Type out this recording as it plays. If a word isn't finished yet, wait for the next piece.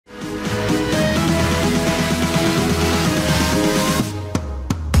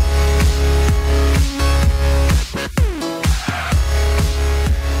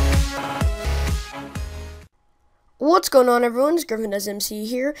going on, everyone? It's Griffin as MC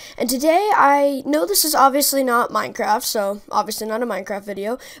here, and today I know this is obviously not Minecraft, so obviously not a Minecraft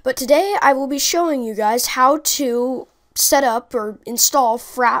video, but today I will be showing you guys how to set up or install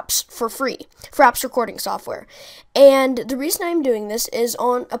Fraps for free, Fraps recording software. And the reason I'm doing this is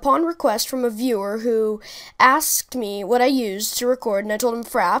upon request from a viewer who asked me what I used to record, and I told him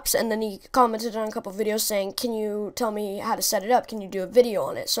Fraps, and then he commented on a couple videos saying, can you tell me how to set it up? Can you do a video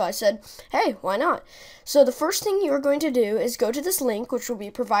on it? So I said, hey, why not? So the first thing you are going to do is go to this link, which will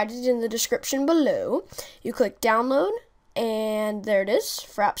be provided in the description below. You click download, and there it is,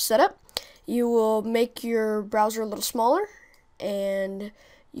 Fraps setup. You will make your browser a little smaller, and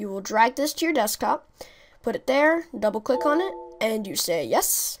you will drag this to your desktop, put it there, double click on it, and you say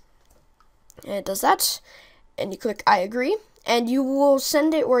yes, and it does that, and you click I agree, and you will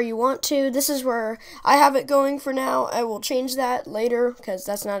send it where you want to. This is where I have it going for now. I will change that later, because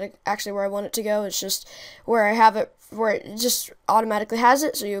that's not actually where I want it to go. It's just where I have it, where it just automatically has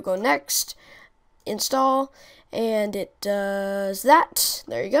it. So you'll go next, install, and it does that.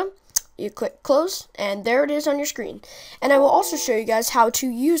 There you go. You click close, and there it is on your screen. And I will also show you guys how to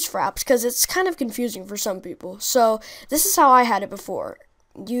use Fraps, because it's kind of confusing for some people. So this is how I had it before.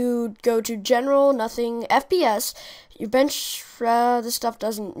 You go to general, nothing, FPS, your bench, this stuff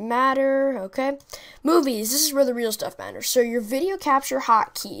doesn't matter, okay? Movies, this is where the real stuff matters. So your video capture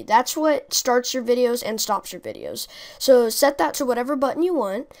hotkey, that's what starts your videos and stops your videos. So set that to whatever button you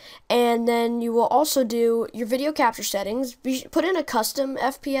want, and then you will also do your video capture settings. Put in a custom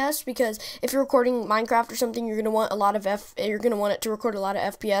FPS, because if you're recording Minecraft or something, you're gonna want it to record a lot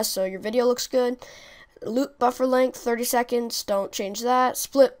of FPS, so your video looks good. Loop buffer length 30 seconds, don't change that.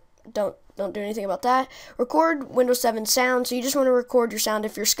 Split, don't do anything about that. Record Windows 7 sound, so you just want to record your sound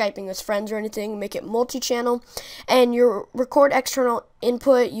if you're Skyping with friends or anything. Make it multi-channel. And your record external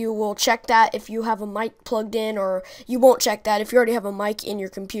input, you will check that if you have a mic plugged in, or you won't check that if you already have a mic in your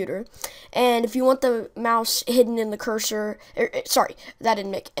computer. And if you want the mouse hidden in the cursor, sorry, that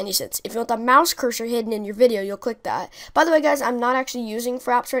didn't make any sense. If you want the mouse cursor hidden in your video, you'll click that. By the way, guys, I'm not actually using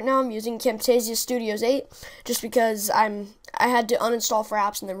Fraps right now. I'm using Camtasia Studios 8, just because I had to uninstall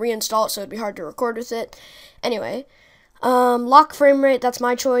Fraps and then reinstall it, so it'd be hard to record with it. Anyway, lock frame rate, that's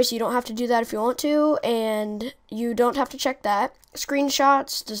my choice. You don't have to do that if you want to, and you don't have to check that.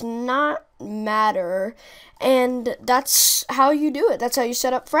 Screenshots does not matter, and that's how you do it. That's how you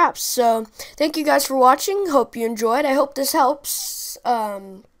set up Fraps. So thank you guys for watching. Hope you enjoyed. I hope this helps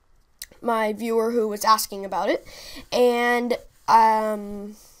my viewer who was asking about it. And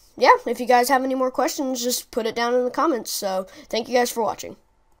yeah, if you guys have any more questions, just put it down in the comments. So thank you guys for watching.